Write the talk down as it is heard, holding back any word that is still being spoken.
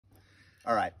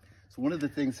All right. So one of the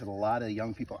things that a lot of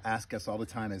young people ask us all the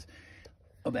time is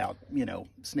about, you know,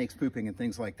 snakes pooping and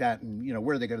things like that, and, you know,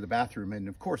 where they go to the bathroom. And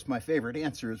of course, my favorite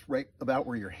answer is right about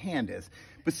where your hand is.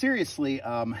 But seriously,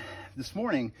 this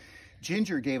morning,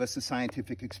 Ginger gave us a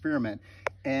scientific experiment.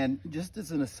 And just as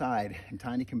an aside, and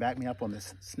Tiny can back me up on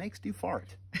this, snakes do fart.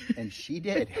 And she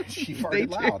did. She farted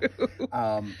loud.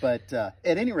 But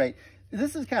at any rate,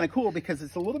 this is kind of cool because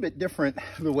it's a little bit different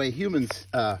the way humans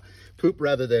poop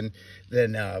rather than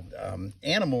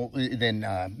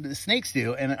snakes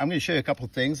do. And I'm going to show you a couple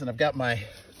of things. And I've got my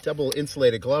double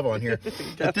insulated glove on here.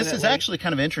 But this is actually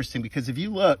kind of interesting because if you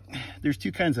look, there's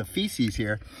two kinds of feces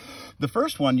here. The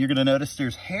first one, you're going to notice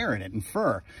there's hair in it and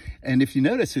fur. And if you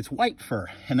notice, it's white fur.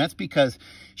 And that's because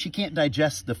she can't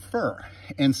digest the fur.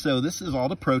 And so this is all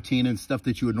the protein and stuff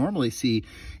that you would normally see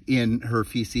in her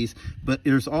feces. But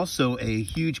there's also a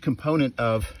huge component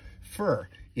of fur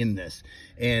in this.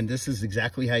 And this is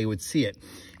exactly how you would see it.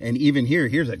 And even here,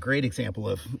 here's a great example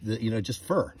of, the, you know, just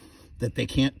fur that they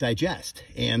can't digest.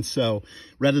 And so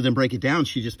rather than break it down,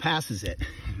 she just passes it,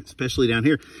 especially down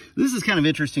here. This is kind of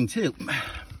interesting too.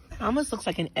 Almost looks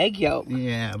like an egg yolk.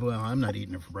 Yeah, well, I'm not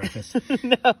eating it for breakfast.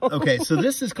 No. Okay, so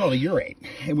this is called a urate.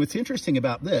 And what's interesting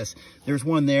about this, there's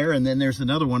one there, and then there's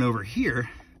another one over here.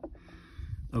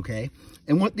 Okay,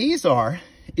 and what these are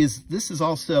is this is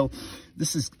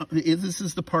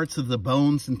the parts of the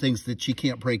bones and things that she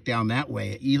can't break down that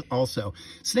way. Also,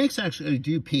 snakes actually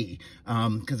do pee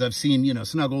because I've seen, you know,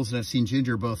 Snuggles and I've seen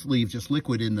Ginger both leave just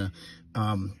liquid in the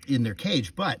in their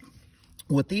cage, but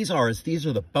what these are is these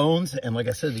are the bones and, like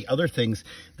I said, the other things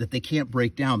that they can't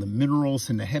break down, the minerals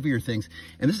and the heavier things.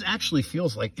 And this actually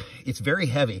feels like it's very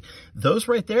heavy. Those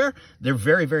right there, they're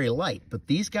very, very light. But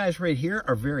these guys right here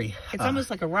are very... It's almost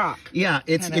like a rock. Yeah,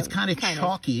 it's kind of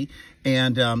chalky.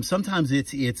 And sometimes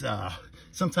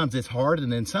sometimes it's hard,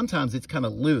 and then sometimes it's kind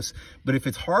of loose. But if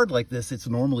it's hard like this, it's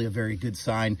normally a very good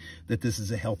sign that this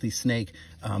is a healthy snake.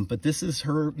 But this is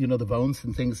her, you know, the bones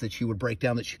and things that she would break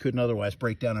down that she couldn't otherwise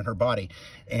break down in her body.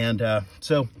 And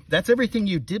so that's everything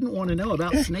you didn't want to know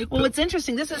about snake poop. Well, it's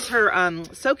interesting. This is her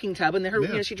soaking tub, and you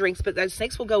know, she drinks, but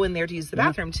snakes will go in there to use the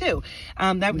bathroom too.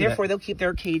 Therefore, they'll keep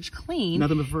their cage clean.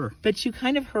 Nothing but fur. But you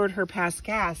kind of heard her pass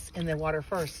gas in the water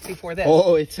first before this.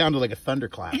 Oh, it sounded like a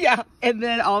thunderclap. Yeah, and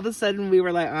then all of a sudden we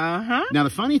were like, uh-huh. Now,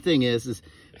 the funny thing is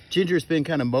Ginger's been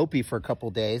kind of mopey for a couple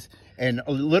days, and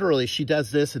literally she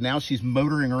does this, and now she's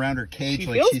motoring around her cage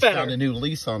like she's found a new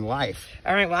lease on life.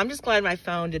 All right, well, I'm just glad my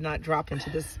phone did not drop into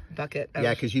this bucket.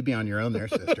 Yeah, because you'd be on your own there,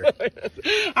 sister.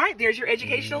 All right, there's your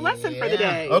educational lesson for the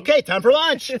day. Okay, time for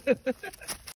lunch.